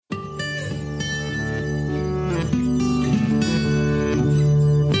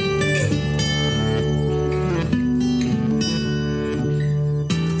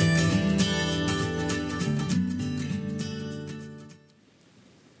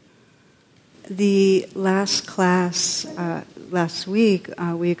the last class, last week,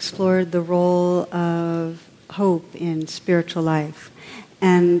 we explored the role of hope in spiritual life.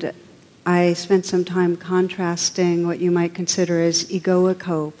 And I spent some time contrasting what you might consider as egoic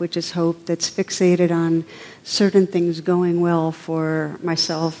hope, which is hope that's fixated on certain things going well for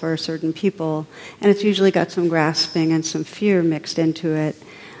myself or certain people. And it's usually got some grasping and some fear mixed into it.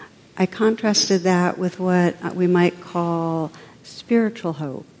 I contrasted that with what we might call spiritual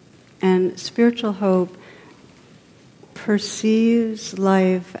hope. And spiritual hope perceives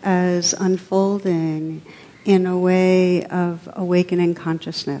life as unfolding in a way of awakening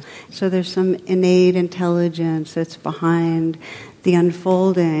consciousness. So there's some innate intelligence that's behind the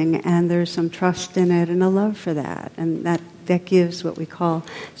unfolding, and there's some trust in it and a love for that. And that gives what we call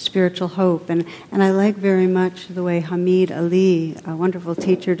spiritual hope. And I like very much the way Hamid Ali, a wonderful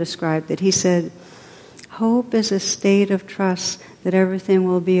teacher, described it. He said, hope is a state of trust that everything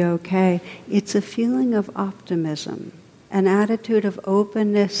will be okay. It's a feeling of optimism, an attitude of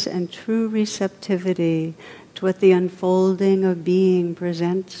openness and true receptivity to what the unfolding of being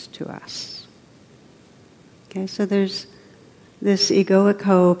presents to us. Okay, so there's this egoic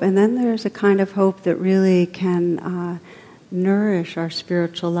hope, and then there's a kind of hope that really can nourish our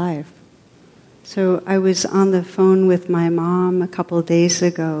spiritual life. So I was on the phone with my mom a couple of days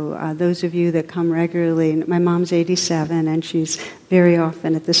ago. Those of you that come regularly, my mom's 87, and she's very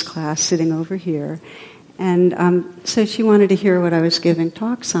often at this class sitting over here. And so she wanted to hear what I was giving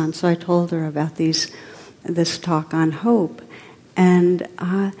talks on, so I told her about this talk on hope. And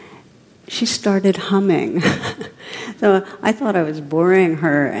she started humming. So I thought I was boring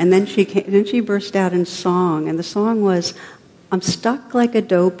her, and then she burst out in song, and the song was, I'm stuck like a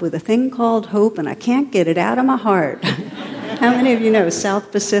dope with a thing called hope, and I can't get it out of my heart. How many of you know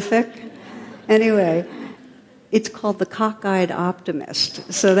South Pacific? Anyway, it's called the Cockeyed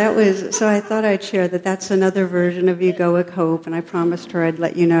Optimist. So I thought I'd share that that's another version of egoic hope, and I promised her I'd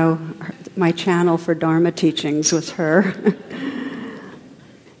let you know my channel for Dharma teachings was her.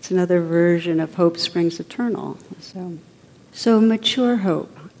 It's another version of hope springs eternal. So mature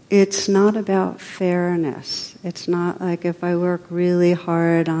hope. It's not about fairness. It's not like if I work really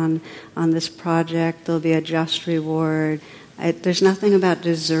hard on this project, there'll be a just reward. There's nothing about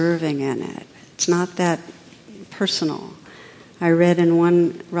deserving in it. It's not that personal. I read in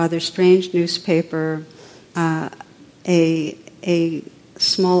one rather strange newspaper a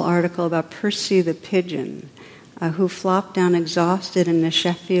small article about Percy the pigeon, who flopped down exhausted in a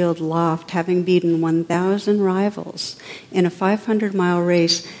Sheffield loft, having beaten 1,000 rivals. In a 500-mile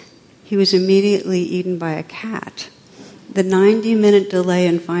race, he was immediately eaten by a cat. The 90-minute delay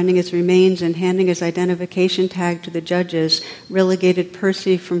in finding his remains and handing his identification tag to the judges relegated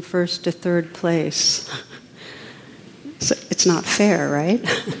Percy from first to third place. So it's not fair, right?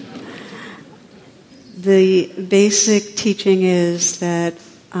 The basic teaching is that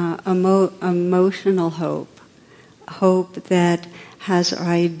emotional hope that has our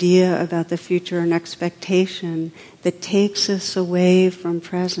idea about the future and expectation that takes us away from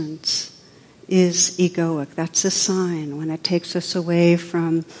presence is egoic. That's a sign when it takes us away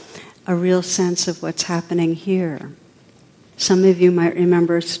from a real sense of what's happening here. Some of you might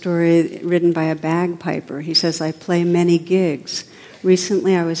remember a story written by a bagpiper. He says, I play many gigs.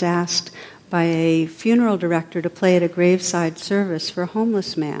 Recently I was asked by a funeral director to play at a graveside service for a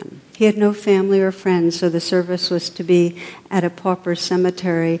homeless man. He had no family or friends, so the service was to be at a pauper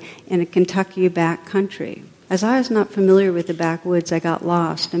cemetery in a Kentucky back country. As I was not familiar with the backwoods, I got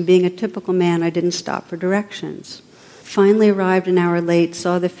lost, and being a typical man, I didn't stop for directions. Finally arrived an hour late,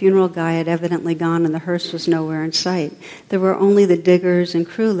 saw the funeral guy had evidently gone, and the hearse was nowhere in sight. There were only the diggers and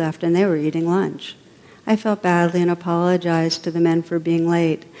crew left, and they were eating lunch. I felt badly and apologized to the men for being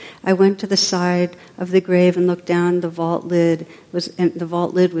late. I went to the side of the grave and looked down. The vault lid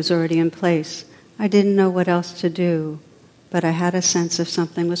was already in place. I didn't know what else to do, but I had a sense of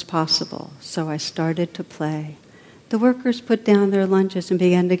something was possible, so I started to play. The workers put down their lunches and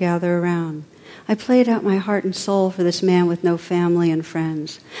began to gather around. I played out my heart and soul for this man with no family and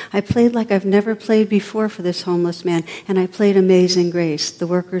friends. I played like I've never played before for this homeless man, and I played Amazing Grace. The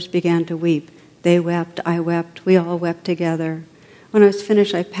workers began to weep. They wept, I wept, we all wept together. When I was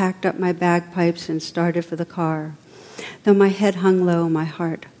finished, I packed up my bagpipes and started for the car. Though my head hung low, my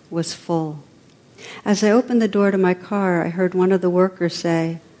heart was full. As I opened the door to my car, I heard one of the workers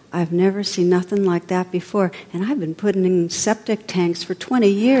say, I've never seen nothing like that before, and I've been putting in septic tanks for 20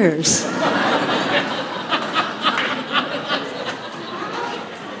 years.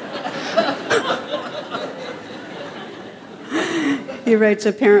 He writes,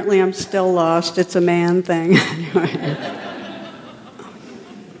 apparently I'm still lost. It's a man thing.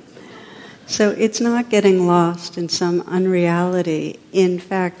 So it's not getting lost in some unreality. In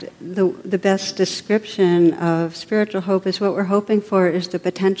fact, the best description of spiritual hope is what we're hoping for is the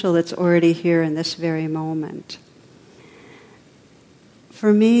potential that's already here in this very moment.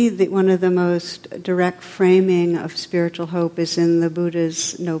 For me, one of the most direct framing of spiritual hope is in the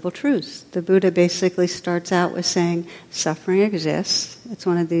Buddha's Noble Truths. The Buddha basically starts out with saying, suffering exists. It's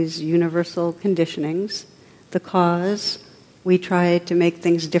one of these universal conditionings. The cause, we try to make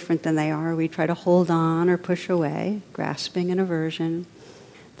things different than they are. We try to hold on or push away, grasping and aversion.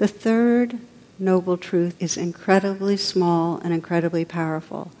 The third noble truth is incredibly small and incredibly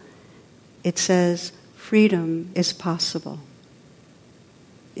powerful. It says, freedom is possible.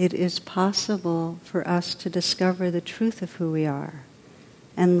 It is possible for us to discover the truth of who we are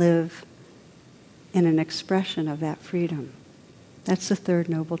and live in an expression of that freedom. That's the third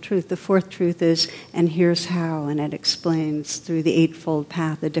noble truth. The fourth truth is, and here's how, and it explains through the Eightfold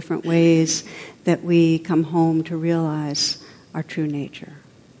Path the different ways that we come home to realize our true nature.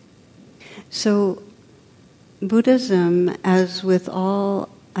 So Buddhism, as with all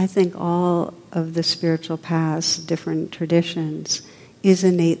of the spiritual paths, different traditions, is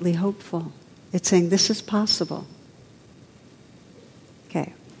innately hopeful. It's saying this is possible.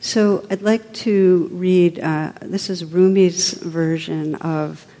 Okay, so I'd like to read, this is Rumi's version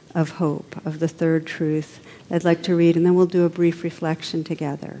of hope, of the third truth. I'd like to read, and then we'll do a brief reflection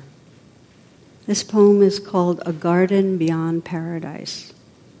together. This poem is called A Garden Beyond Paradise.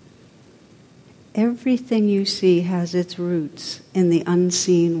 Everything you see has its roots in the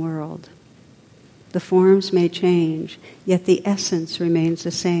unseen world. The forms may change, yet the essence remains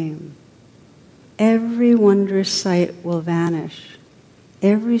the same. Every wondrous sight will vanish.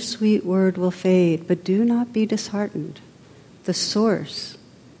 Every sweet word will fade, but do not be disheartened. The source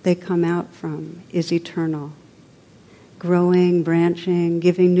they come out from is eternal, growing, branching,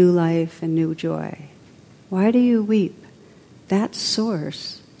 giving new life and new joy. Why do you weep? That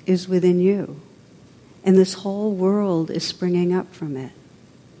source is within you, and this whole world is springing up from it.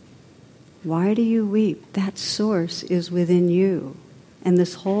 Why do you weep? That source is within you, and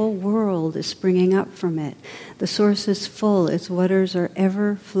this whole world is springing up from it. The source is full, its waters are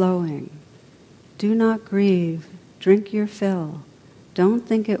ever flowing. Do not grieve, drink your fill. Don't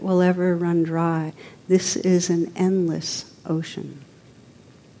think it will ever run dry. This is an endless ocean.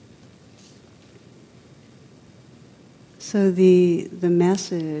 So the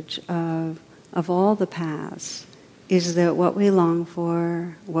message of all the paths is that what we long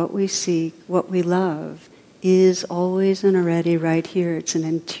for, what we seek, what we love is always and already right here. It's an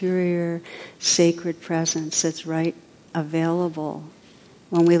interior, sacred presence that's right available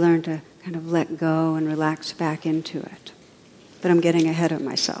when we learn to kind of let go and relax back into it. But I'm getting ahead of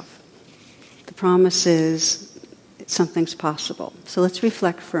myself. The promise is something's possible. So let's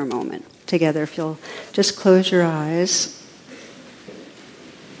reflect for a moment together. If you'll just close your eyes.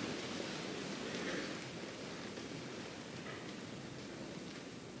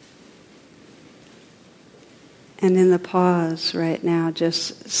 And in the pause right now,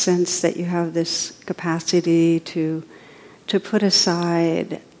 just sense that you have this capacity to put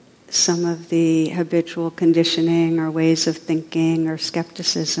aside some of the habitual conditioning or ways of thinking or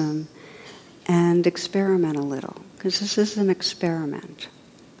skepticism and experiment a little. Because this is an experiment,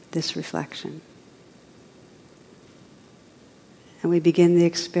 this reflection. And we begin the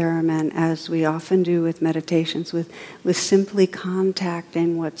experiment, as we often do with meditations, with simply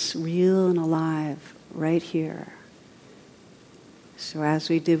contacting what's real and alive right here. So as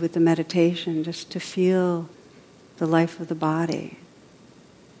we did with the meditation, just to feel the life of the body.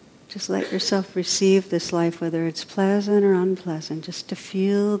 Just let yourself receive this life, whether it's pleasant or unpleasant, just to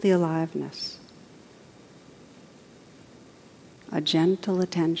feel the aliveness. A gentle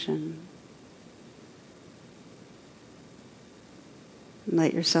attention. And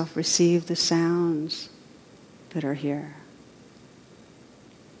let yourself receive the sounds that are here.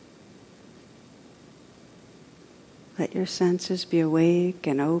 Let your senses be awake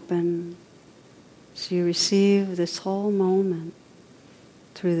and open, so you receive this whole moment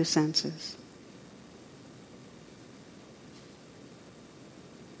through the senses.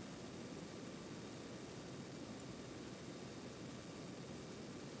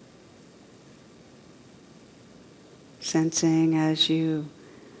 Sensing as you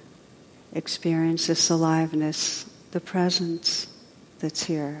experience this aliveness, the presence that's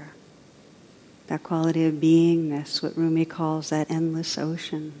here. That quality of beingness, what Rumi calls that endless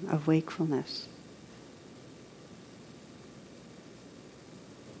ocean of wakefulness.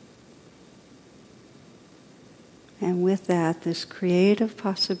 And with that, this creative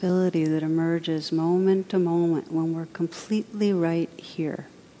possibility that emerges moment to moment when we're completely right here.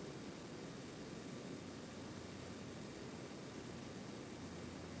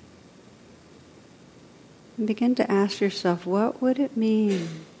 And begin to ask yourself, what would it mean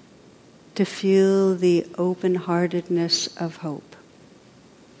to feel the open-heartedness of hope?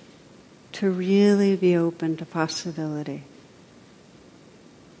 To really be open to possibility.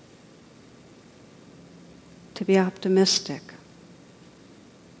 To be optimistic.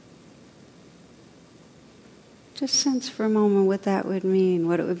 Just sense for a moment what that would mean,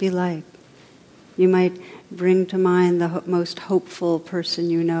 what it would be like. You might bring to mind the most hopeful person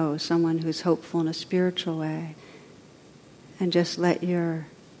you know, someone who's hopeful in a spiritual way, and just let your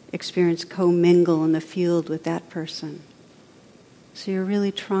experience commingle in the field with that person. So you're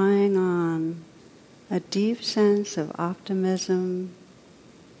really trying on a deep sense of optimism,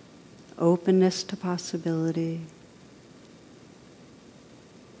 openness to possibility,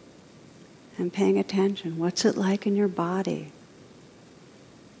 and paying attention. What's it like in your body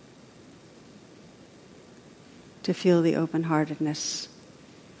to feel the open-heartedness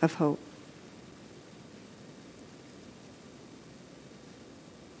of hope?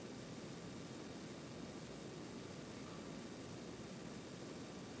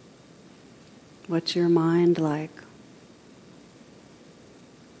 What's your mind like?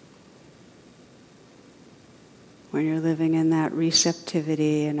 When you're living in that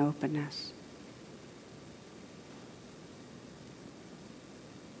receptivity and openness.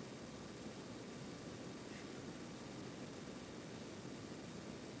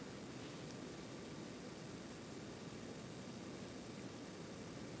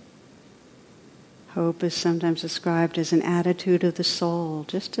 Hope is sometimes described as an attitude of the soul,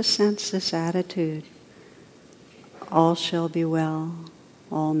 just to sense this attitude. All shall be well,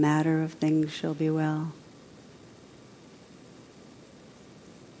 all matter of things shall be well.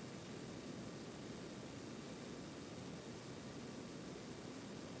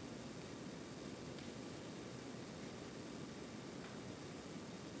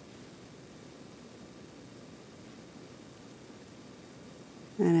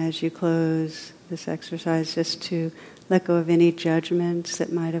 And as you close this exercise, just to let go of any judgments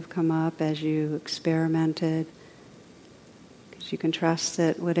that might have come up as you experimented. Because you can trust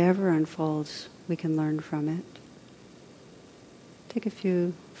that whatever unfolds, we can learn from it. Take a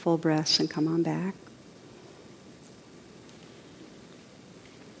few full breaths and come on back.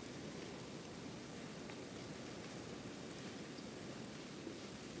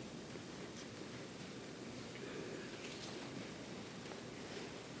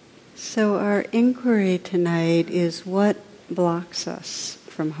 So our inquiry tonight is what blocks us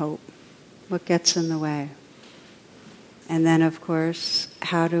from hope? What gets in the way? And then, of course,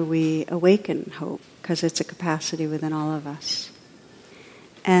 how do we awaken hope? Because it's a capacity within all of us.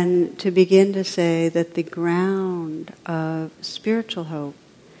 And to begin to say that the ground of spiritual hope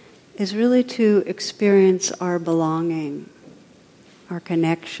is really to experience our belonging, our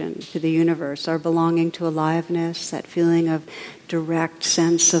connection to the universe, our belonging to aliveness, that feeling of direct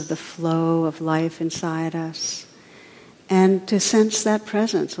sense of the flow of life inside us. And to sense that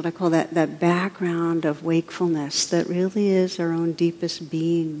presence, what I call that background of wakefulness that really is our own deepest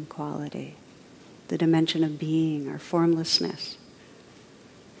being quality, the dimension of being, our formlessness.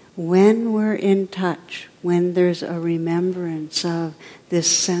 When we're in touch, when there's a remembrance of this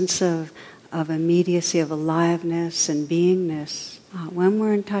sense of immediacy, of aliveness and beingness, when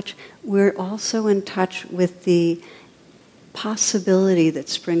we're in touch, we're also in touch with the possibility that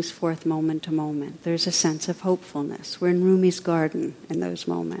springs forth moment to moment. There's a sense of hopefulness. We're in Rumi's garden in those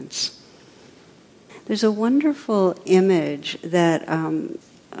moments. There's a wonderful image that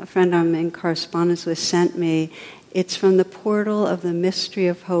a friend I'm in correspondence with sent me. It's from the Portal of the Mystery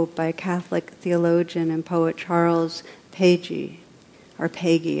of Hope by a Catholic theologian and poet Charles Péguy, or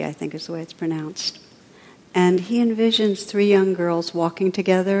Péguy, I think is the way it's pronounced. And he envisions three young girls walking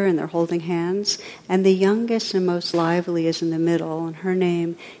together and they're holding hands. And the youngest and most lively is in the middle, and her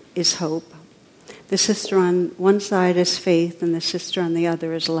name is Hope. The sister on one side is Faith, and the sister on the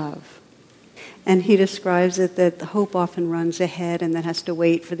other is Love. And he describes it that the Hope often runs ahead and then has to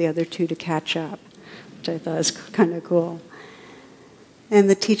wait for the other two to catch up, which I thought was kind of cool. And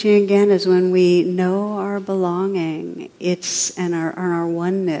the teaching again is when we know our belonging, and our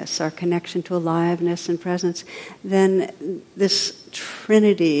oneness, our connection to aliveness and presence, then this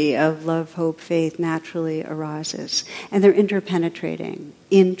trinity of love, hope, faith naturally arises. And they're interpenetrating.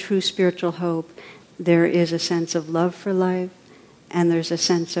 In true spiritual hope, there is a sense of love for life, and there's a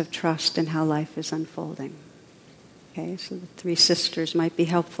sense of trust in how life is unfolding. Okay, so the three sisters might be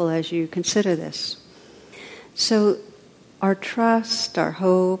helpful as you consider this. So our trust, our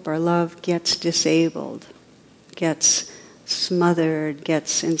hope, our love gets disabled, gets smothered,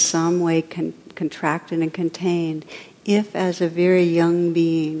 gets in some way contracted and contained if, as a very young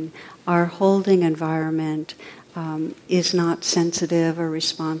being, our holding environment is not sensitive or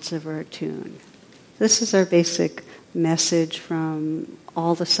responsive or attuned. This is our basic message from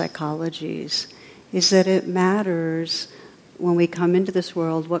all the psychologies, is that it matters when we come into this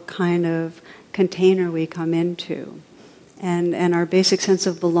world what kind of container we come into. And our basic sense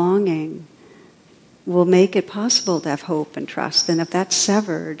of belonging will make it possible to have hope and trust. And if that's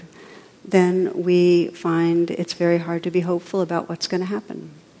severed, then we find it's very hard to be hopeful about what's going to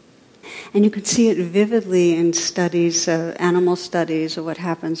happen. And you can see it vividly in studies, animal studies of what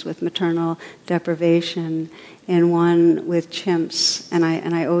happens with maternal deprivation, in one with chimps. And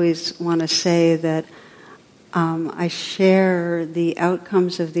I always want to say that I share the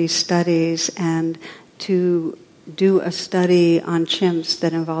outcomes of these studies, and to do a study on chimps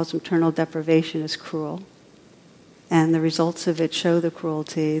that involves maternal deprivation is cruel. And the results of it show the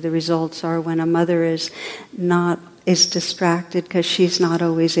cruelty. The results are when a mother is distracted because she's not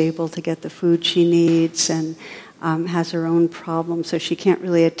always able to get the food she needs, and has her own problems, so she can't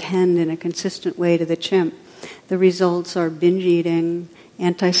really attend in a consistent way to the chimp. The results are binge eating,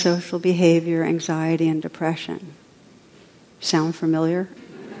 antisocial behavior, anxiety, and depression. Sound familiar?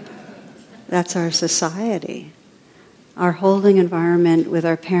 That's our society. Our holding environment with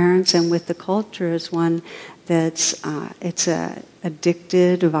our parents and with the culture is one that's it's a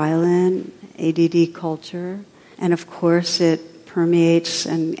addicted, violent, ADD culture. And of course it permeates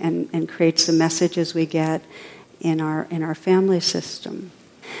and creates the messages we get in our family system.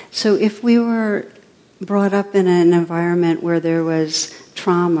 So if we were brought up in an environment where there was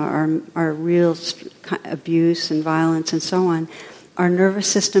trauma or real abuse and violence and so on, our nervous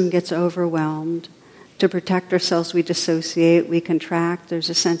system gets overwhelmed. To protect ourselves, we dissociate, we contract. There's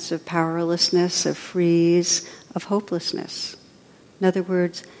a sense of powerlessness, of freeze, of hopelessness. In other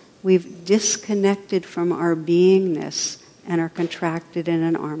words, we've disconnected from our beingness and are contracted in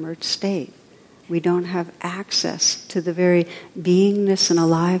an armored state. We don't have access to the very beingness and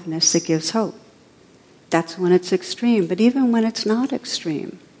aliveness that gives hope. That's when it's extreme. But even when it's not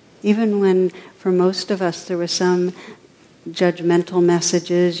extreme, even when for most of us there was some judgmental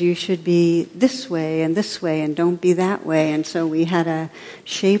messages, you should be this way and don't be that way, and so we had to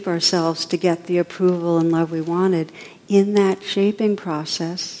shape ourselves to get the approval and love we wanted. In that shaping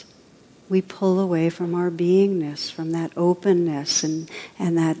process, we pull away from our beingness, from that openness and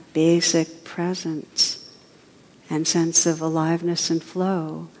that basic presence and sense of aliveness and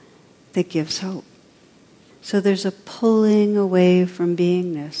flow that gives hope. So there's a pulling away from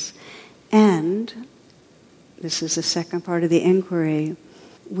beingness. And this is the second part of the inquiry.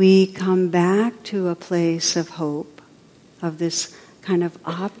 We come back to a place of hope, of this kind of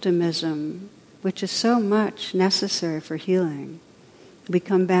optimism, which is so much necessary for healing. We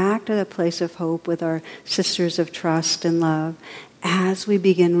come back to the place of hope with our sisters of trust and love as we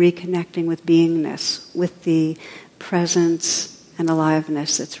begin reconnecting with beingness, with the presence and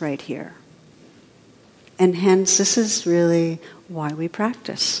aliveness that's right here. And hence, this is really why we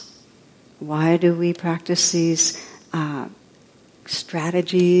practice. Why do we practice these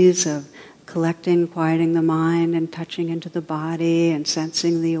strategies of collecting, quieting the mind, and touching into the body and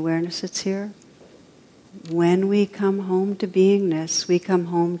sensing the awareness that's here? When we come home to beingness, we come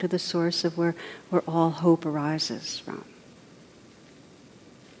home to the source of where all hope arises from.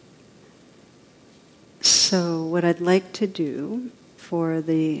 So what I'd like to do for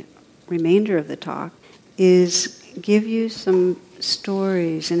the remainder of the talk is give you some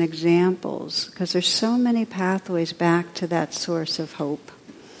stories and examples, because there's so many pathways back to that source of hope.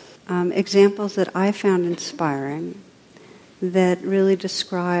 Examples that I found inspiring that really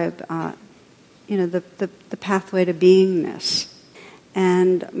describe the pathway to beingness.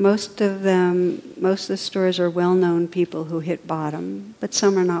 And most of the stories are well-known people who hit bottom, but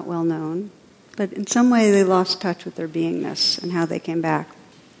some are not well-known. But in some way they lost touch with their beingness and how they came back.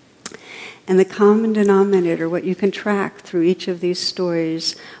 And the common denominator, what you can track through each of these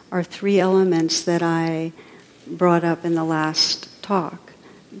stories, are three elements that I brought up in the last talk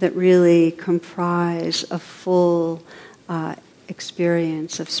that really comprise a full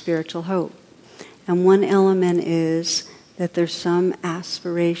experience of spiritual hope. And one element is that there's some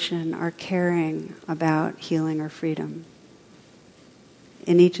aspiration or caring about healing or freedom.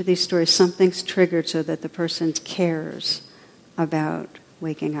 In each of these stories, something's triggered so that the person cares about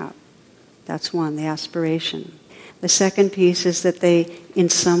waking up. That's one, the aspiration. The second piece is that they in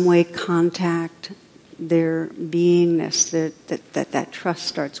some way contact their beingness, that trust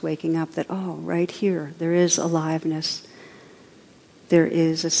starts waking up, that, oh, right here, there is aliveness, there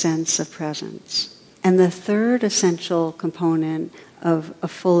is a sense of presence. And the third essential component of a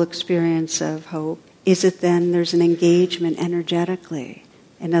full experience of hope is that then there's an engagement energetically.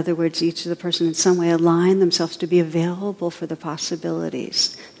 In other words, each of the person in some way align themselves to be available for the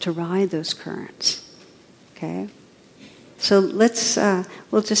possibilities, to ride those currents. Okay? So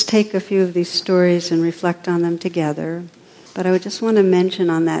we'll just take a few of these stories and reflect on them together. But I would just want to mention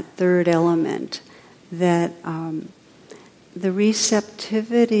on that third element that the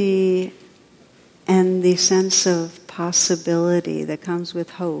receptivity and the sense of possibility that comes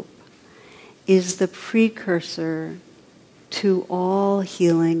with hope is the precursor to all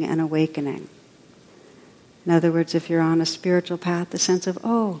healing and awakening. In other words, if you're on a spiritual path, the sense of,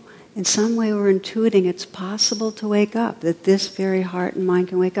 in some way we're intuiting it's possible to wake up, that this very heart and mind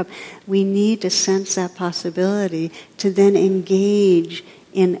can wake up. We need to sense that possibility to then engage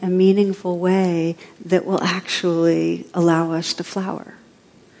in a meaningful way that will actually allow us to flower.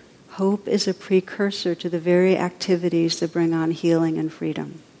 Hope is a precursor to the very activities that bring on healing and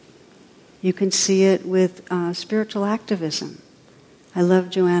freedom. You can see it with spiritual activism. I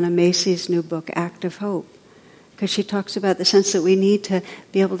love Joanna Macy's new book, Act of Hope, because she talks about the sense that we need to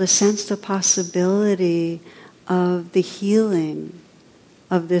be able to sense the possibility of the healing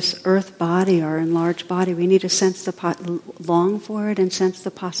of this earth body, our enlarged body. We need to sense long for it and sense the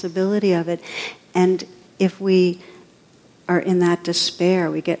possibility of it. And if we are in that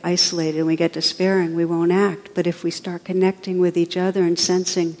despair, we get isolated and we get despairing, we won't act. But if we start connecting with each other and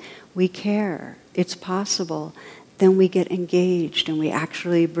sensing we care, it's possible, then we get engaged and we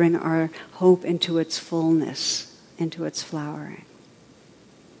actually bring our hope into its fullness, into its flowering.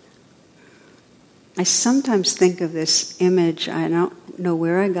 I sometimes think of this image, I don't know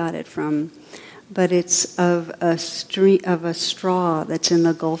where I got it from, but it's of a straw that's in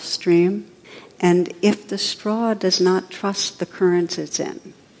the Gulf Stream. And if the straw does not trust the currents it's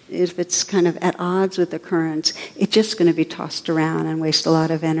in, if it's kind of at odds with the currents, it's just going to be tossed around and waste a lot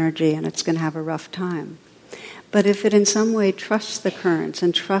of energy, and it's going to have a rough time. But if it in some way trusts the currents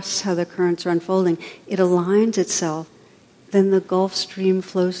and trusts how the currents are unfolding, it aligns itself, then the Gulf Stream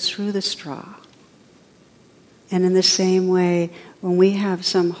flows through the straw. And in the same way, when we have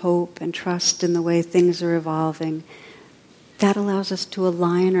some hope and trust in the way things are evolving, that allows us to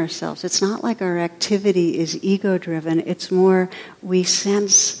align ourselves. It's not like our activity is ego-driven. It's more we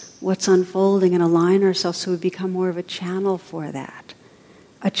sense what's unfolding and align ourselves so we become more of a channel for that.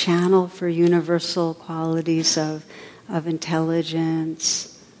 A channel for universal qualities of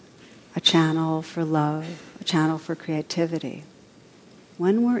intelligence, a channel for love, a channel for creativity.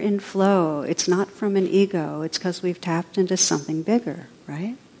 When we're in flow, it's not from an ego. It's because we've tapped into something bigger,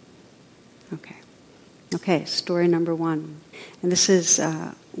 right? Okay, story number 1. And this is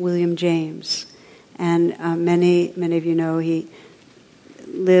William James. And many of you know he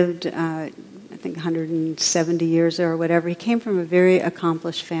lived, I think, 170 years or whatever. He came from a very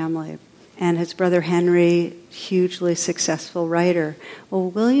accomplished family. And his brother Henry, hugely successful writer.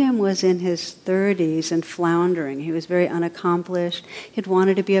 Well, William was in his 30s and floundering. He was very unaccomplished. He'd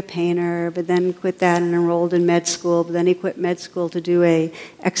wanted to be a painter, but then quit that and enrolled in med school. But then he quit med school to do a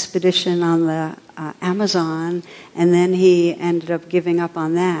expedition on the Amazon, and then he ended up giving up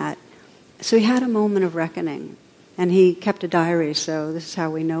on that. So he had a moment of reckoning, and he kept a diary, so this is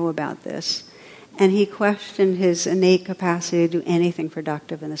how we know about this. And he questioned his innate capacity to do anything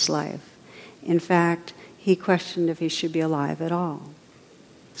productive in his life. In fact, he questioned if he should be alive at all.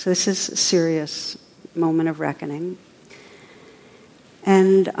 So this is a serious moment of reckoning.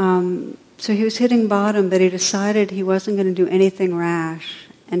 And so he was hitting bottom, but he decided he wasn't going to do anything rash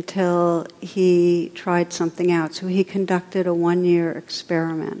until he tried something out. So he conducted a 1-year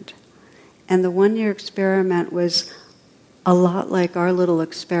experiment. And the 1-year experiment was a lot like our little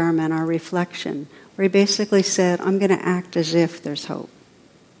experiment, our reflection, where he basically said, I'm going to act as if there's hope.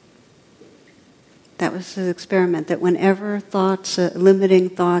 That was his experiment, that whenever thoughts, limiting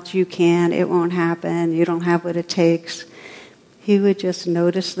thoughts, it won't happen, you don't have what it takes, he would just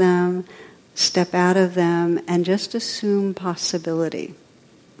notice them, step out of them, and just assume possibility.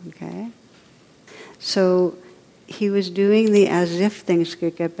 Okay? So he was doing the as if things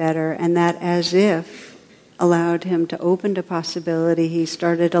could get better, and that as if allowed him to open to possibility. He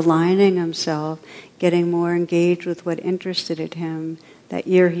started aligning himself, getting more engaged with what interested him. That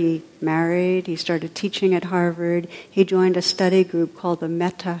year he married, he started teaching at Harvard, he joined a study group called the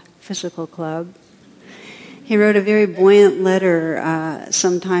Metaphysical Club. He wrote a very buoyant letter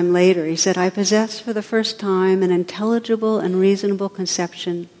sometime later. He said, I possess for the first time an intelligible and reasonable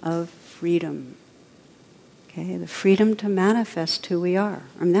conception of freedom. Okay, the freedom to manifest who we are.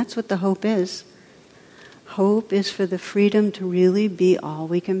 And that's what the hope is. Hope is for the freedom to really be all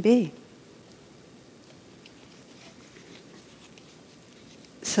we can be.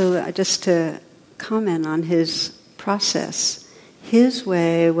 So just to comment on his process, his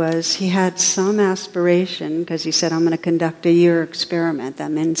way was he had some aspiration, because he said, I'm going to conduct a year experiment.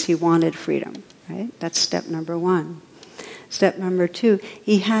 That means he wanted freedom, right? That's step number 1. Step number 2,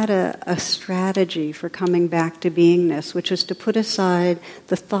 he had a strategy for coming back to beingness, which was to put aside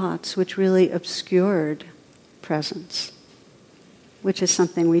the thoughts which really obscured presence, which is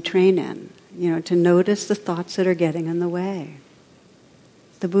something we train in, to notice the thoughts that are getting in the way.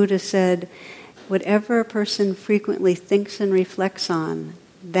 The Buddha said, whatever a person frequently thinks and reflects on,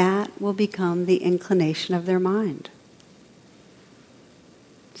 that will become the inclination of their mind.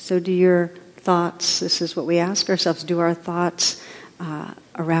 So do your thoughts, this is what we ask ourselves, do our thoughts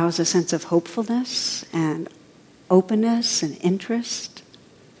arouse a sense of hopefulness and openness and interest,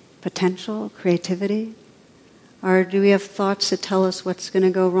 potential, creativity? Or do we have thoughts that tell us what's going to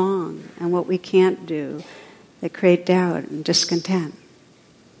go wrong and what we can't do, that create doubt and discontent?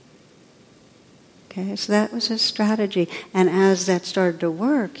 Okay, so that was his strategy. And as that started to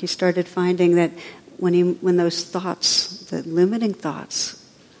work, he started finding that when those thoughts, the limiting thoughts,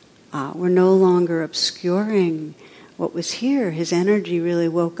 were no longer obscuring what was here, his energy really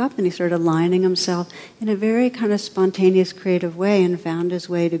woke up and he started aligning himself in a very kind of spontaneous, creative way and found his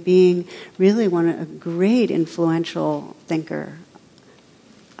way to being really a great influential thinker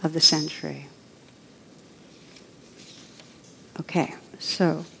of the century. Okay,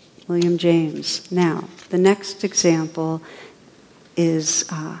 so William James. Now, the next example is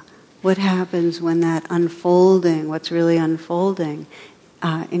what happens when that unfolding, what's really unfolding,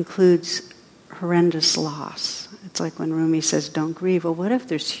 includes horrendous loss. It's like when Rumi says, don't grieve. Well, what if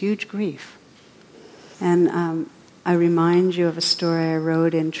there's huge grief? And I remind you of a story I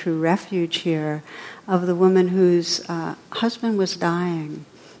wrote in True Refuge here of the woman whose husband was dying,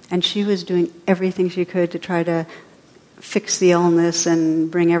 and she was doing everything she could to try to fix the illness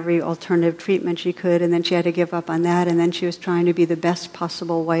and bring every alternative treatment she could, and then she had to give up on that, and then she was trying to be the best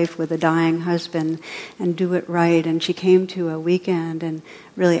possible wife with a dying husband and do it right. And she came to a weekend and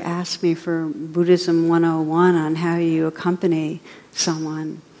really asked me for Buddhism 101 on how you accompany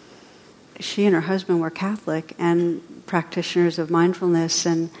someone. She and her husband were Catholic and practitioners of mindfulness,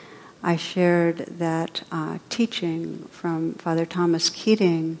 and I shared that teaching from Father Thomas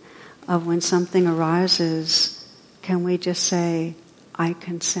Keating of when something arises, can we just say, I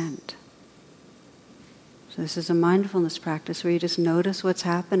consent? So this is a mindfulness practice where you just notice what's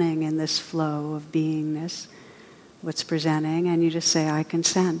happening in this flow of beingness, what's presenting, and you just say, I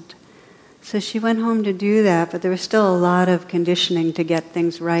consent. So she went home to do that, but there was still a lot of conditioning to get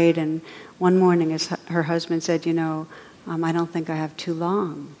things right. And one morning her husband said, I don't think I have too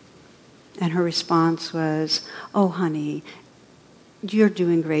long. And her response was, oh, honey, you're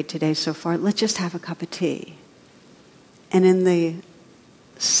doing great today so far. Let's just have a cup of tea. And in the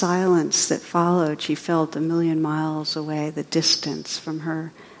silence that followed, she felt a million miles away, the distance from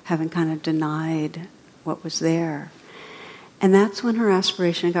her having kind of denied what was there. And that's when her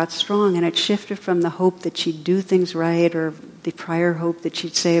aspiration got strong, and it shifted from the hope that she'd do things right or the prior hope that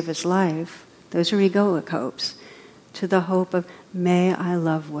she'd save his life, those are egoic hopes, to the hope of, may I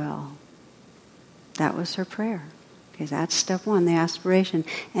love well. That was her prayer. Okay, that's step 1, the aspiration.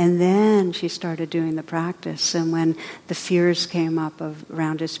 And then she started doing the practice. And when the fears came up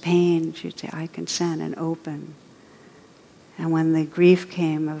around his pain, she'd say, I consent, and open. And when the grief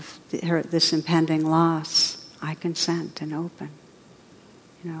came of this impending loss, I consent and open.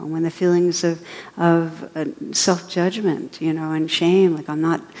 When the feelings of self-judgment, and shame, like I'm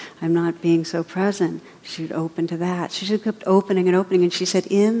not being so present, she'd open to that. She just kept opening and opening, and she said,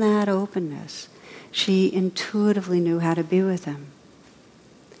 in that openness, she intuitively knew how to be with him.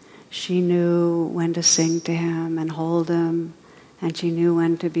 She knew when to sing to him and hold him, and she knew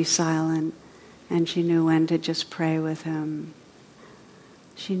when to be silent, and she knew when to just pray with him.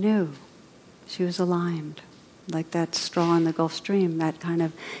 She knew. She was aligned. Like that straw in the Gulf Stream, that kind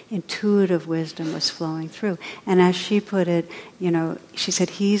of intuitive wisdom was flowing through. And as she put it, she said,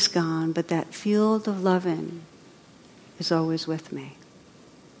 he's gone, but that field of loving is always with me.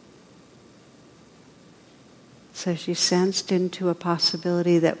 So she sensed into a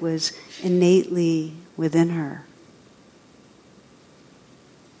possibility that was innately within her.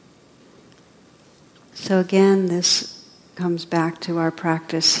 So again, this comes back to our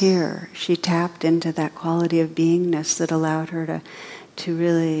practice here. She tapped into that quality of beingness that allowed her to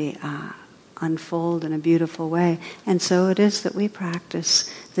really unfold in a beautiful way. And so it is that we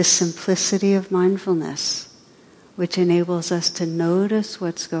practice the simplicity of mindfulness, which enables us to notice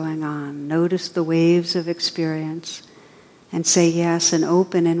what's going on, notice the waves of experience, and say yes and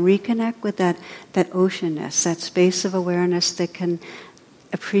open and reconnect with that oceanness, that space of awareness that can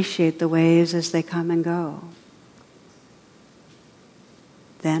appreciate the waves as they come and go.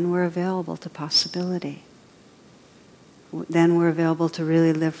 then we're available to possibility. Then we're available to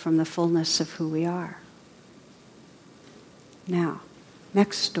really live from the fullness of who we are. Now,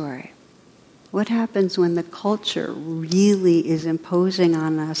 next story. What happens when the culture really is imposing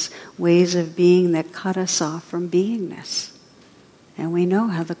on us ways of being that cut us off from beingness? And we know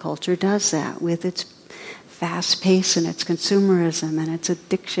how the culture does that with its fast pace and its consumerism and its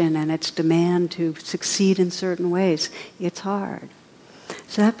addiction and its demand to succeed in certain ways. It's hard.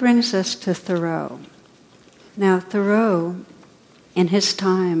 So that brings us to Thoreau. Now, Thoreau, in his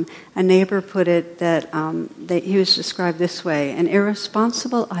time, a neighbor put it that he was described this way: an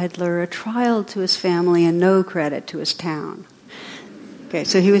irresponsible idler, a trial to his family and no credit to his town. Okay,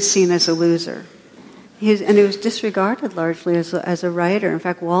 so he was seen as a loser. And he was disregarded largely as a writer. In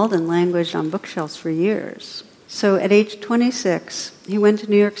fact, Walden languished on bookshelves for years. So at age 26, he went to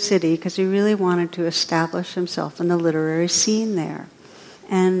New York City because he really wanted to establish himself in the literary scene there.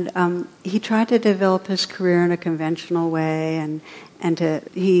 And he tried to develop his career in a conventional way,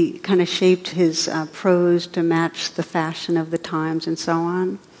 he kind of shaped his prose to match the fashion of the times and so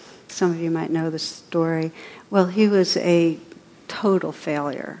on. Some of you might know the story. Well, he was a total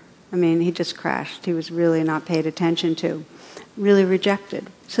failure. I mean, he just crashed. He was really not paid attention to, really rejected.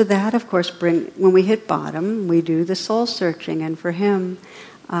 So that, of course, when we hit bottom, we do the soul searching. And for him,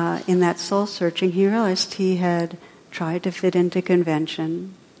 in that soul searching, he realized he had tried to fit into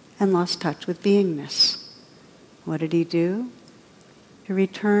convention and lost touch with beingness. What did he do? He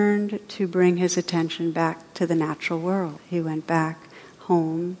returned to bring his attention back to the natural world. He went back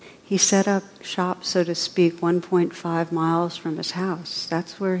home. He set up shop, so to speak, 1.5 miles from his house.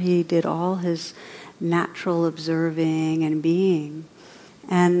 That's where he did all his natural observing and being.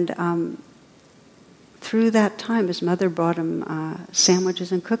 And through that time, his mother brought him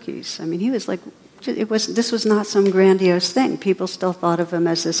sandwiches and cookies. I mean, he was like, this was not some grandiose thing. People still thought of him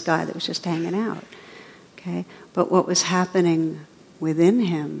as this guy that was just hanging out. Okay? But what was happening within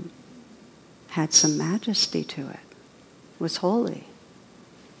him had some majesty to it, was holy.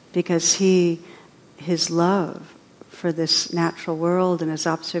 Because his love for this natural world and his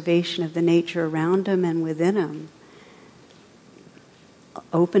observation of the nature around him and within him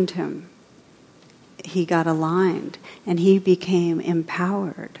opened him. He got aligned and he became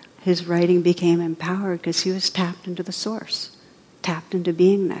empowered. His writing became empowered because he was tapped into the source, tapped into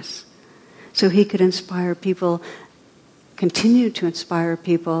beingness. So he could inspire people, continue to inspire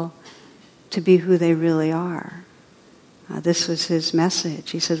people to be who they really are. This was his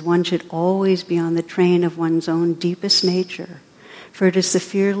message. He says, one should always be on the train of one's own deepest nature, for it is the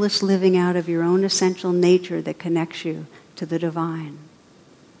fearless living out of your own essential nature that connects you to the divine.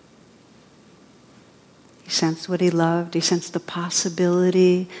 He sensed what he loved. He sensed the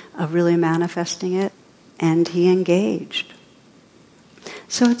possibility of really manifesting it, and he engaged.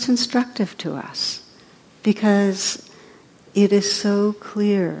 So it's instructive to us because it is so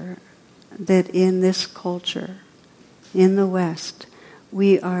clear that in this culture, in the West,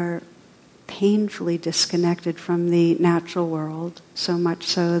 we are painfully disconnected from the natural world, so much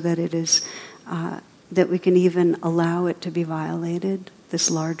so that it is that we can even allow it to be violated,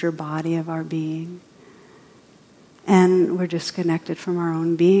 this larger body of our being. And we're disconnected from our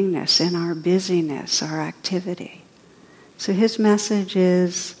own beingness and our busyness, our activity. So his message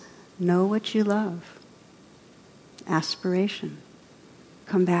is, know what you love. Aspiration.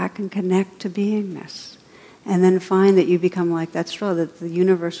 Come back and connect to beingness. And then find that you become like that straw, that the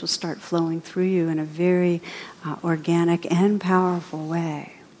universe will start flowing through you in a very organic and powerful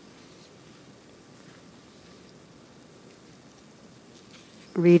way.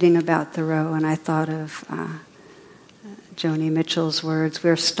 Reading about Thoreau, and I thought of Joni Mitchell's words,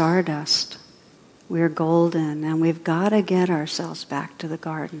 we're stardust, we're golden, and we've got to get ourselves back to the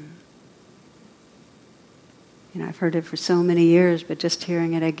garden. You know, I've heard it for so many years, but just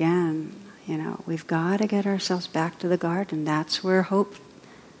hearing it again, you know, we've got to get ourselves back to the garden. That's where hope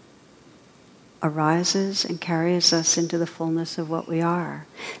arises and carries us into the fullness of what we are.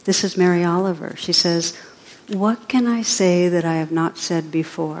 This is Mary Oliver. She says, what can I say that I have not said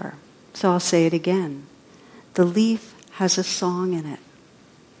before? So I'll say it again. The leaf has a song in it.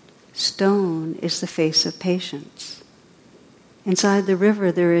 Stone is the face of patience. Inside the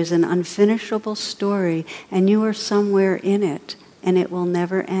river there is an unfinishable story, and you are somewhere in it, and it will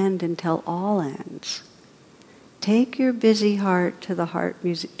never end until all ends. Take your busy heart to the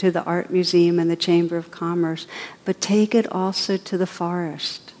art museum and the Chamber of Commerce, but take it also to the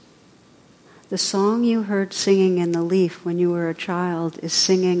forest. The song you heard singing in the leaf when you were a child is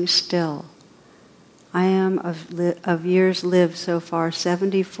singing still. I am of years lived so far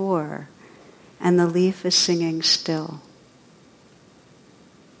 74, and the leaf is singing still.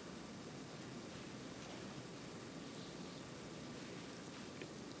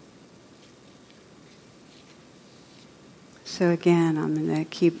 So again, I'm going to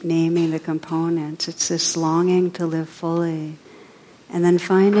keep naming the components. It's this longing to live fully, and then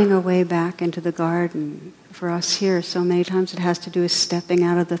finding a way back into the garden. For us here, so many times it has to do with stepping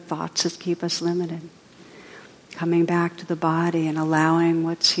out of the thoughts that keep us limited. Coming back to the body and allowing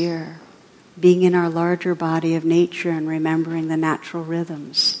what's here. Being in our larger body of nature and remembering the natural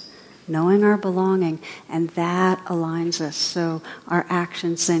rhythms. Knowing our belonging, and that aligns us so our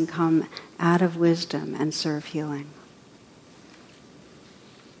actions then come out of wisdom and serve healing.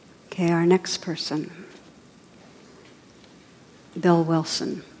 Okay, our next person. Bill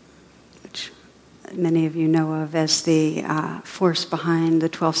Wilson, which many of you know of as the force behind the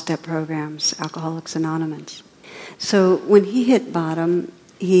 12-step programs, Alcoholics Anonymous. So when he hit bottom,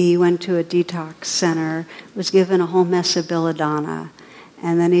 he went to a detox center, was given a whole mess of belladonna,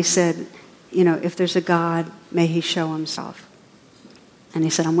 and then he said, if there's a God, may he show himself. And he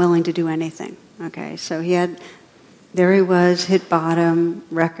said, I'm willing to do anything. Okay, so there he was, hit bottom,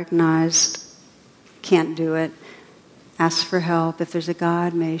 recognized, can't do it, asked for help. If there's a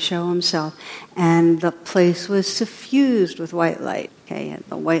God, may he show himself. And the place was suffused with white light, okay,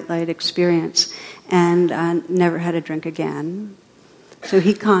 the white light experience, and never had a drink again. So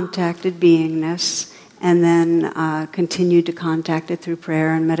he contacted beingness, and then continued to contact it through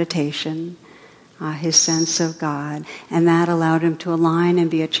prayer and meditation, his sense of God, and that allowed him to align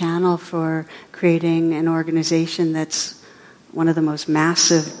and be a channel for creating an organization that's one of the most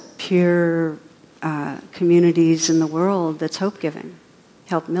massive, pure communities in the world that's hope-giving,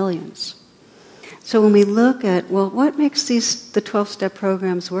 help millions. So when we look at, what makes the 12-step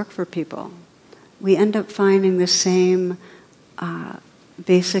programs work for people? We end up finding the same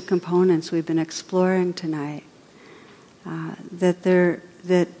basic components we've been exploring tonight.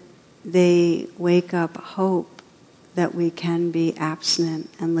 That they wake up hope that we can be abstinent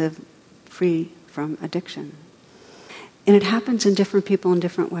and live free from addiction. And it happens in different people in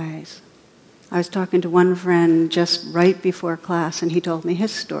different ways. I was talking to one friend just right before class, and he told me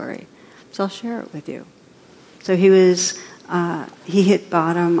his story. So I'll share it with you. So he hit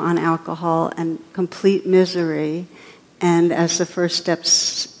bottom on alcohol and complete misery. And as the first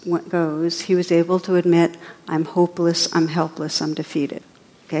steps goes, he was able to admit, I'm hopeless, I'm helpless, I'm defeated.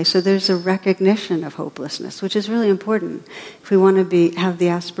 Okay, so there's a recognition of hopelessness, which is really important. If we want to have the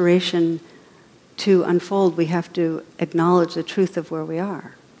aspiration to unfold, we have to acknowledge the truth of where we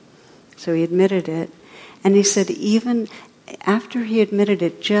are. So he admitted it. And he said even after he admitted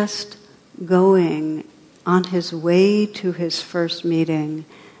it, just going on his way to his first meeting,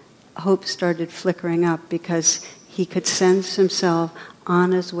 hope started flickering up because he could sense himself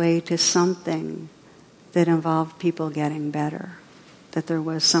on his way to something that involved people getting better, that there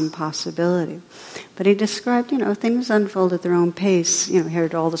was some possibility. But he described, things unfold at their own pace. He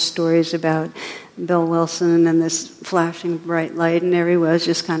heard all the stories about Bill Wilson and this flashing bright light, and there he was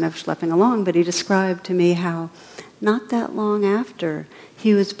just kind of schlepping along. But he described to me how not that long after,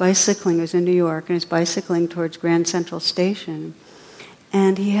 he was bicycling, he was in New York, and he was bicycling towards Grand Central Station,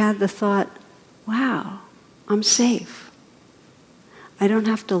 and he had the thought, wow, I'm safe. I don't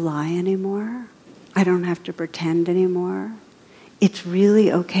have to lie anymore. I don't have to pretend anymore. It's really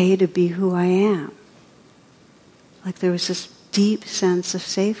okay to be who I am. Like there was this deep sense of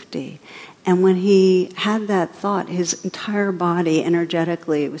safety. And when he had that thought, his entire body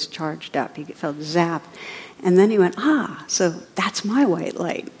energetically was charged up. He felt zapped. And then he went, so that's my white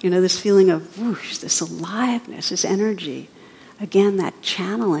light. This feeling of whoosh, this aliveness, this energy. Again, that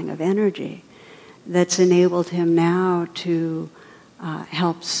channeling of energy that's enabled him now to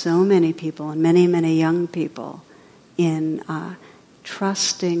help so many people, and many, many young people, in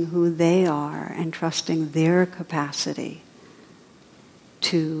trusting who they are and trusting their capacity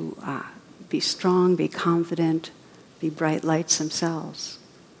to be strong, be confident, be bright lights themselves.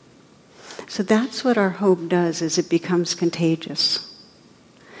 So that's what our hope does, is it becomes contagious.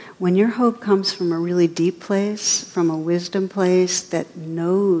 When your hope comes from a really deep place, from a wisdom place that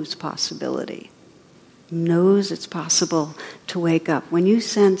knows possibility, knows it's possible to wake up. When you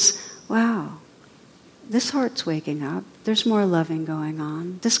sense, wow, this heart's waking up, there's more loving going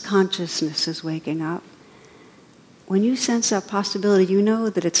on, this consciousness is waking up. When you sense that possibility, you know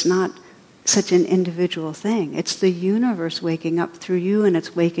that it's not such an individual thing. It's the universe waking up through you, and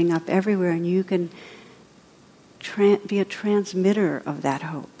it's waking up everywhere, and you can be a transmitter of that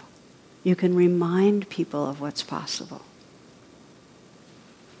hope. You can remind people of what's possible.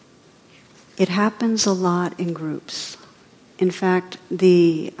 It happens a lot in groups. In fact,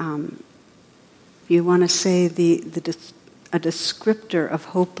 if you want to say a descriptor of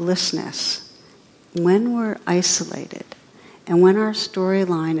hopelessness, when we're isolated and when our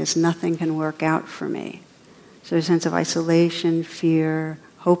storyline is nothing can work out for me. So there's a sense of isolation, fear,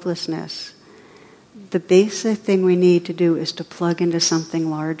 hopelessness. The basic thing we need to do is to plug into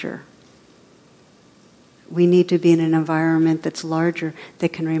something larger. We need to be in an environment that's larger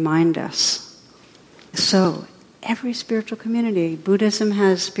that can remind us. So, every spiritual community, Buddhism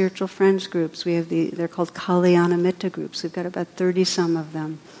has spiritual friends groups. We have they're called Kalyanamitta groups. We've got about 30 some of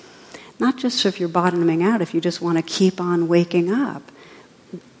them. Not just if you're bottoming out, if you just want to keep on waking up.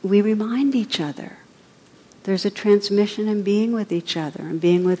 We remind each other. There's a transmission in being with each other and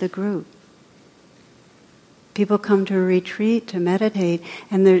being with a group. People come to a retreat to meditate,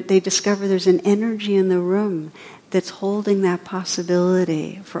 and they discover there's an energy in the room that's holding that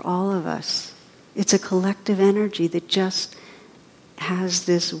possibility for all of us. It's a collective energy that just has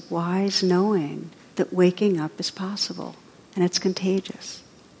this wise knowing that waking up is possible, and it's contagious.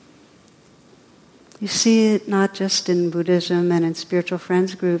 You see it not just in Buddhism and in spiritual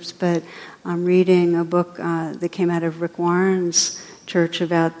friends groups, but I'm reading a book that came out of Rick Warren's church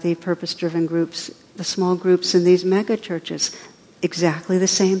about the purpose-driven groups, the small groups in these mega churches. Exactly the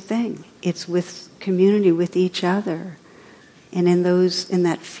same thing. It's with community, with each other. And in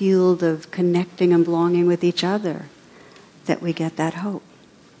that field of connecting and belonging with each other, that we get that hope.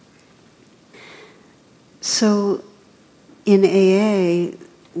 So, in AA,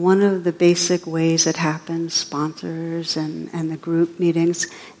 one of the basic ways it happens, sponsors and the group meetings,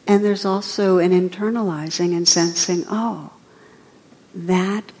 and there's also an internalizing and sensing,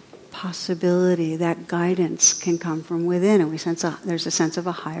 that possibility, that guidance can come from within, and we sense there's a sense of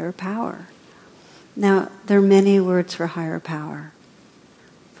a higher power. Now, there are many words for higher power.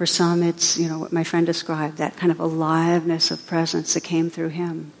 For some, it's, what my friend described, that kind of aliveness of presence that came through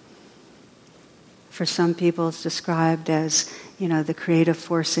him. For some people, it's described as, the creative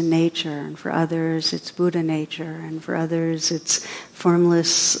force in nature, and for others, it's Buddha nature, and for others, it's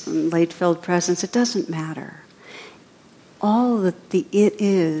formless, light-filled presence. It doesn't matter. All that the it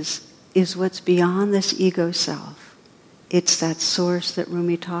is what's beyond this ego self. It's that source that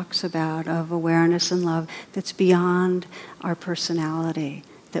Rumi talks about of awareness and love that's beyond our personality,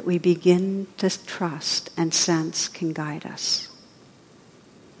 that we begin to trust and sense can guide us.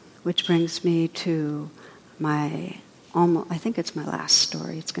 Which brings me to I think it's my last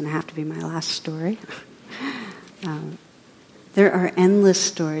story. It's going to have to be my last story. There are endless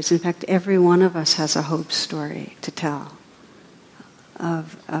stories. In fact, every one of us has a hope story to tell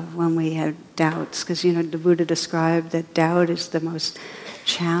of when we had doubts. Because, the Buddha described that doubt is the most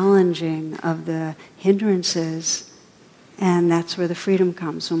challenging of the hindrances. And that's where the freedom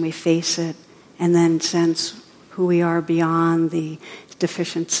comes, when we face it and then sense who we are beyond the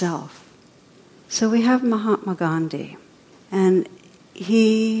deficient self. So we have Mahatma Gandhi, and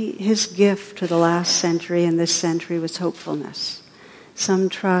his gift to the last century and this century was hopefulness. Some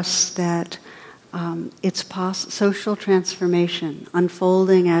trust that it's social transformation,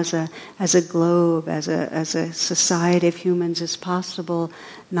 unfolding as a globe, as a society of humans is possible,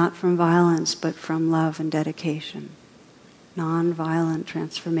 not from violence but from love and dedication, non-violent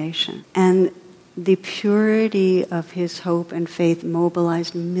transformation. And the purity of his hope and faith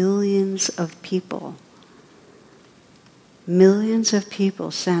mobilized millions of people. Millions of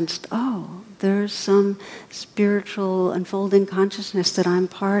people sensed, there's some spiritual unfolding consciousness that I'm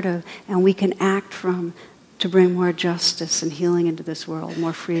part of, and we can act from to bring more justice and healing into this world,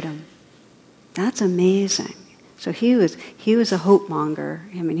 more freedom. That's amazing. So he was a hope monger.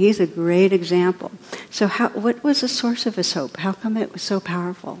 He's a great example. So what was the source of his hope? How come it was so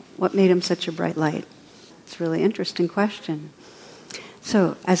powerful? What made him such a bright light? It's a really interesting question.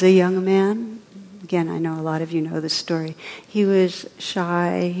 So as a young man, again, I know a lot of you know this story, he was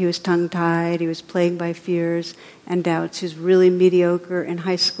shy, he was tongue-tied, he was plagued by fears and doubts. He was really mediocre in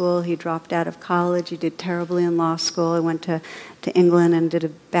high school. He dropped out of college. He did terribly in law school. He went to England and did a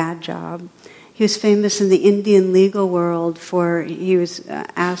bad job. He was famous in the Indian legal world he was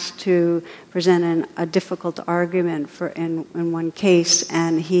asked to present a difficult argument in one case,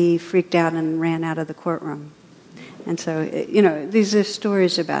 and he freaked out and ran out of the courtroom. And so, these are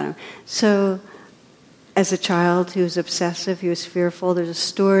stories about him. So, as a child, he was obsessive, he was fearful. There's a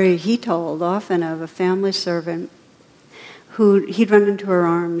story he told often of a family servant who he'd run into her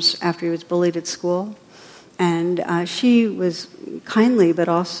arms after he was bullied at school. And she was kindly, but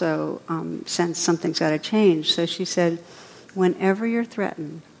also sensed something's got to change. So she said, whenever you're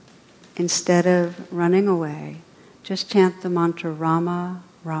threatened, instead of running away, just chant the mantra Rama,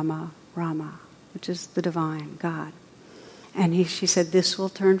 Rama, Rama, which is the divine, God. And she said, this will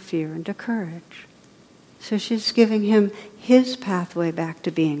turn fear into courage. So she's giving him his pathway back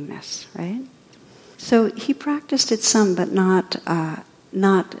to beingness, right? So he practiced it some, but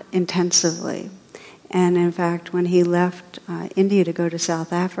not intensively. And in fact, when he left India to go to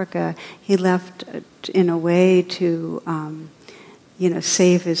South Africa, he left in a way to,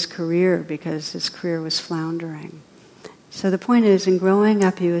 save his career because his career was floundering. So the point is, in growing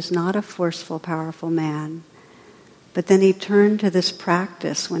up, he was not a forceful, powerful man. But then he turned to this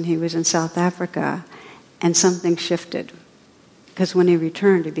practice when he was in South Africa, and something shifted. Because when he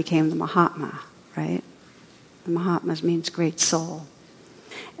returned, he became the Mahatma, right? The Mahatma means great soul.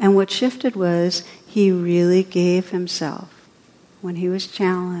 And what shifted was he really gave himself, when he was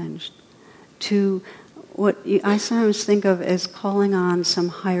challenged, to what I sometimes think of as calling on some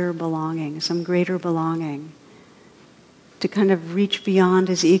higher belonging, some greater belonging, to kind of reach beyond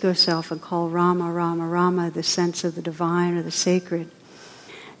his ego self and call Rama, Rama, Rama, the sense of the divine or the sacred.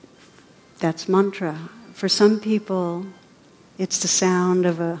 That's mantra. For some people, it's the sound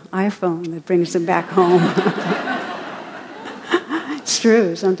of an iPhone that brings them back home. It's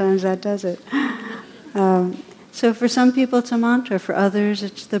true, sometimes that does it. So for some people it's a mantra. For others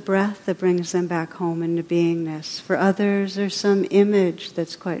it's the breath that brings them back home into beingness. For others there's some image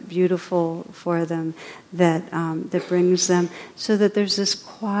that's quite beautiful for them that brings them, so that there's this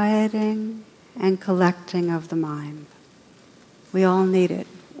quieting and collecting of the mind. We all need it.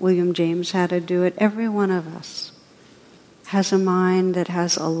 William James had to do it. Every one of us has a mind that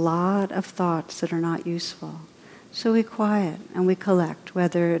has a lot of thoughts that are not useful. So we quiet and we collect,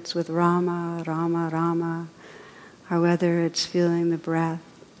 whether it's with Rama, Rama, Rama, or whether it's feeling the breath,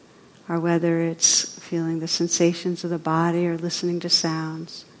 or whether it's feeling the sensations of the body or listening to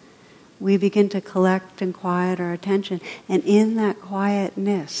sounds. We begin to collect and quiet our attention. And in that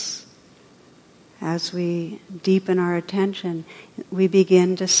quietness, as we deepen our attention, we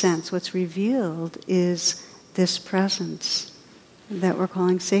begin to sense. What's revealed is this presence that we're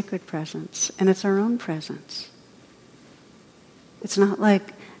calling sacred presence. And it's our own presence. It's not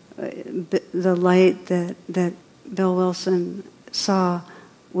like the light that Bill Wilson saw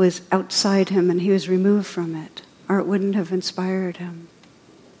was outside him and he was removed from it, or it wouldn't have inspired him.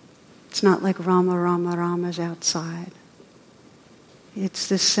 It's not like Rama, Rama, Rama's outside. It's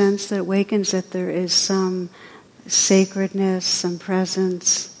this sense that awakens that there is some sacredness, some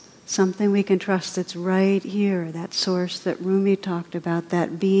presence, something we can trust that's right here, that source that Rumi talked about,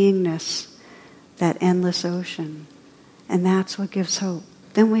 that beingness, that endless ocean. And that's what gives hope.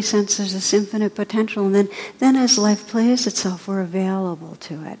 Then we sense there's this infinite potential, and then as life plays itself, we're available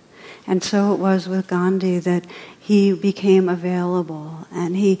to it. And so it was with Gandhi that he became available,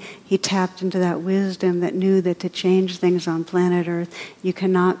 and he tapped into that wisdom that knew that to change things on planet Earth, you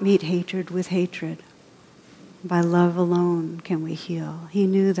cannot meet hatred with hatred. By love alone can we heal. He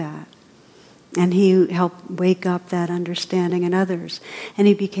knew that. And he helped wake up that understanding in others. And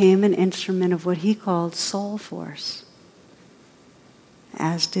he became an instrument of what he called soul force,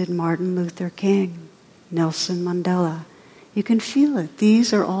 as did Martin Luther King, Nelson Mandela. You can feel it.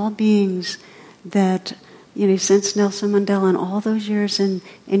 These are all beings that, since Nelson Mandela and all those years in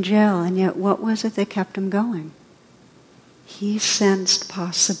jail, and yet what was it that kept him going? He sensed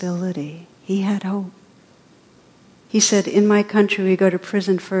possibility. He had hope. He said, in my country we go to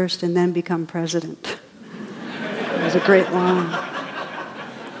prison first and then become president. It was a great line.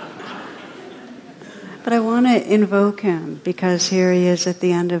 But I want to invoke him because here he is at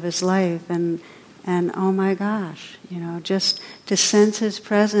the end of his life, and oh my gosh, just to sense his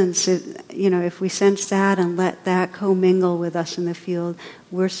presence, if we sense that and let that commingle with us in the field,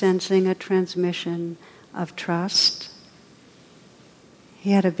 we're sensing a transmission of trust.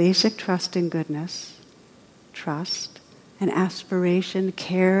 He had a basic trust in goodness, trust, and aspiration,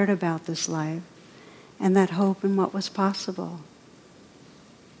 cared about this life, and that hope in what was possible.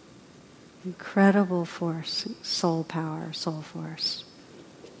 Incredible force, soul power, soul force.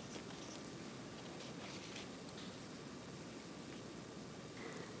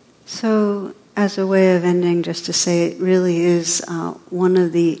 So, as a way of ending, just to say it really is one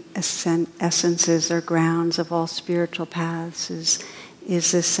of the essences or grounds of all spiritual paths is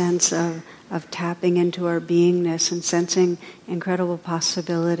this sense of tapping into our beingness and sensing incredible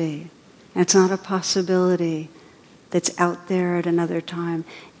possibility. And it's not a possibility that's out there at another time.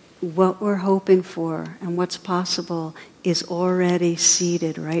 What we're hoping for and what's possible is already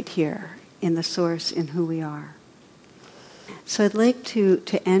seated right here in the source, in who we are. So I'd like to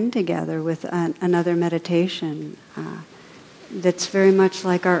end together with another meditation that's very much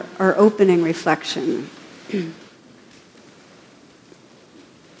like our opening reflection.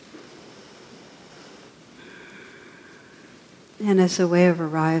 And as a way of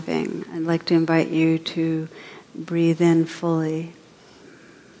arriving, I'd like to invite you to breathe in fully.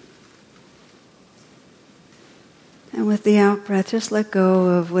 And with the out-breath, just let go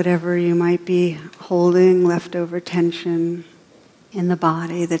of whatever you might be holding, leftover tension in the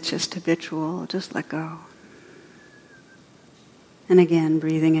body that's just habitual. Just let go. And again,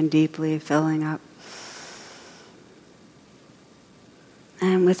 breathing in deeply, filling up.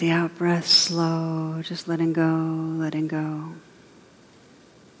 And with the out-breath, slow, just letting go, letting go.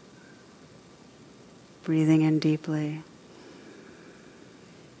 Breathing in deeply.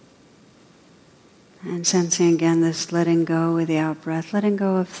 And sensing again this letting go with the out-breath, letting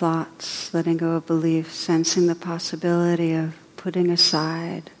go of thoughts, letting go of beliefs, sensing the possibility of putting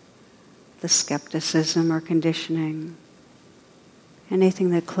aside the skepticism or conditioning,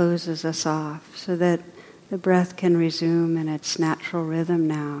 anything that closes us off, so that the breath can resume in its natural rhythm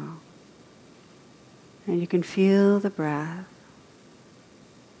now. And you can feel the breath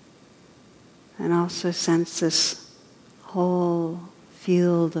and also sense this whole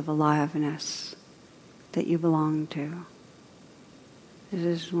field of aliveness that you belong to.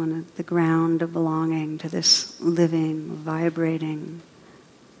 This is one of the ground of belonging to this living, vibrating,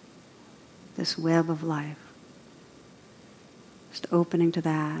 this web of life. Just opening to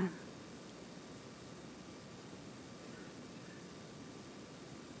that.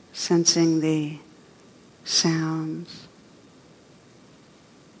 Sensing the sounds.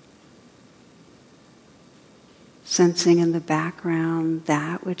 Sensing in the background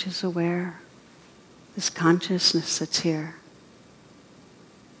that which is aware. This consciousness that's here.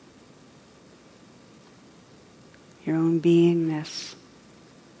 Your own beingness.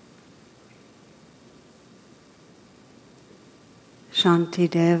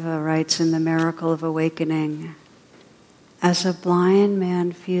 Shantideva writes in The Miracle of Awakening, as a blind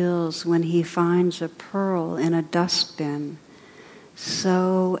man feels when he finds a pearl in a dustbin,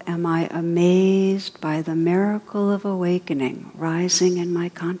 so am I amazed by the miracle of awakening rising in my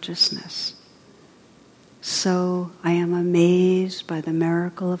consciousness. So I am amazed by the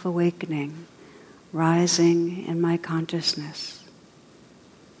miracle of awakening rising in my consciousness.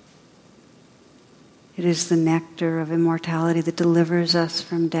 It is the nectar of immortality that delivers us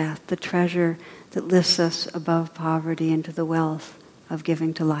from death, the treasure that lifts us above poverty into the wealth of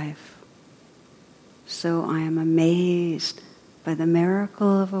giving to life. So I am amazed by the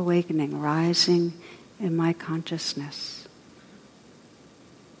miracle of awakening rising in my consciousness.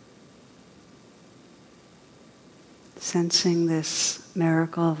 Sensing this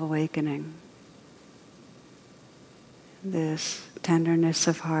miracle of awakening, this tenderness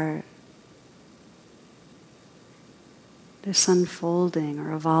of heart, this unfolding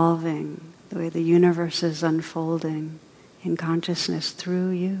or evolving, the way the universe is unfolding in consciousness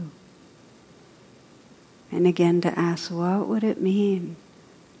through you. And again to ask, what would it mean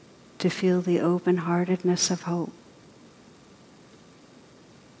to feel the open-heartedness of hope?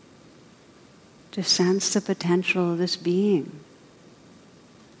 To sense the potential of this being,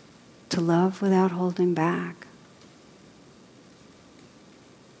 to love without holding back.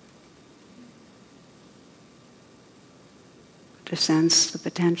 To sense the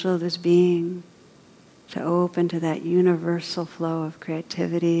potential of this being, to open to that universal flow of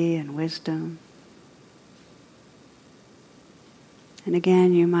creativity and wisdom. And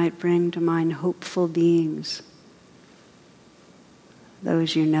again, you might bring to mind hopeful beings,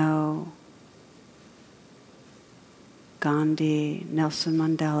 those you know, Gandhi, Nelson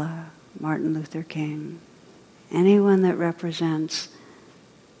Mandela, Martin Luther King, anyone that represents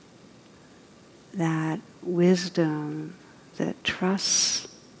that wisdom that trusts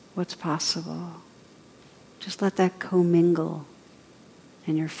what's possible. Just let that commingle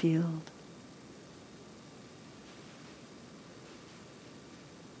in your field.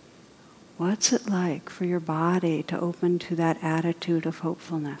 What's it like for your body to open to that attitude of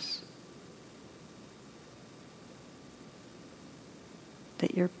hopefulness?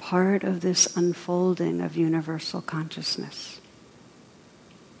 That you're part of this unfolding of universal consciousness.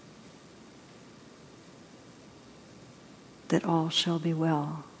 That all shall be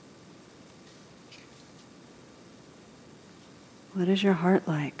well. What is your heart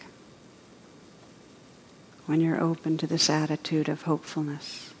like when you're open to this attitude of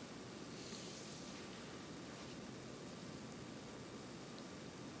hopefulness?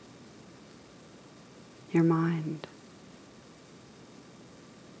 Your mind.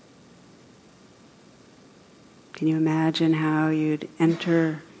 Can you imagine how you'd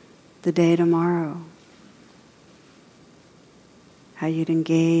enter the day tomorrow? How you'd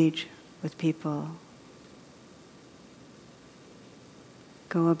engage with people?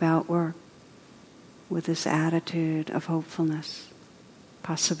 Go about work with this attitude of hopefulness,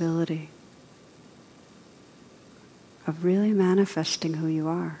 possibility, of really manifesting who you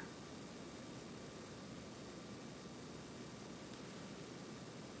are.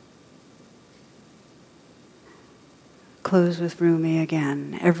 close with Rumi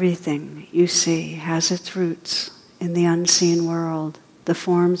again. Everything you see has its roots in the unseen world. The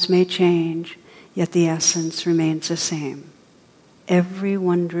forms may change, yet the essence remains the same. Every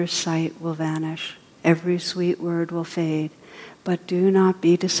wondrous sight will vanish. Every sweet word will fade. But do not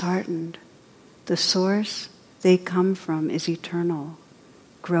be disheartened. The source they come from is eternal,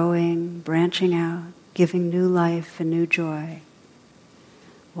 growing, branching out, giving new life and new joy.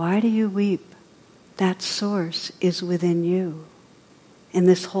 Why do you weep? That source is within you, and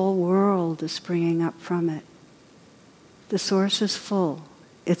this whole world is springing up from it. The source is full.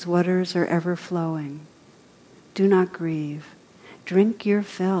 Its waters are ever flowing. Do not grieve. Drink your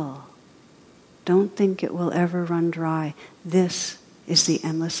fill. Don't think it will ever run dry. This is the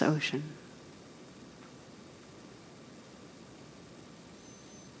endless ocean.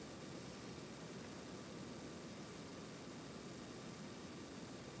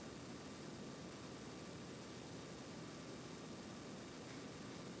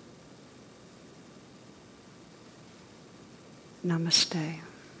 Namaste.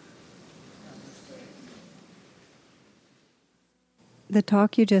 The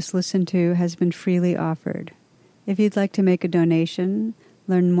talk you just listened to has been freely offered. If you'd like to make a donation,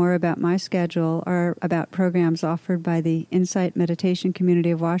 learn more about my schedule, or about programs offered by the Insight Meditation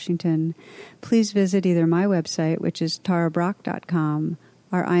Community of Washington, please visit either my website, which is tarabrach.com,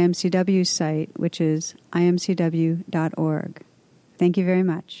 or IMCW's site, which is imcw.org. Thank you very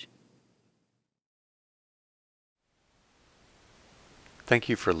much. Thank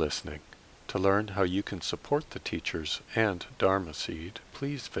you for listening. To learn how you can support the teachers and Dharma Seed,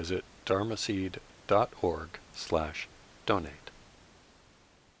 please visit dharmaseed.org/donate.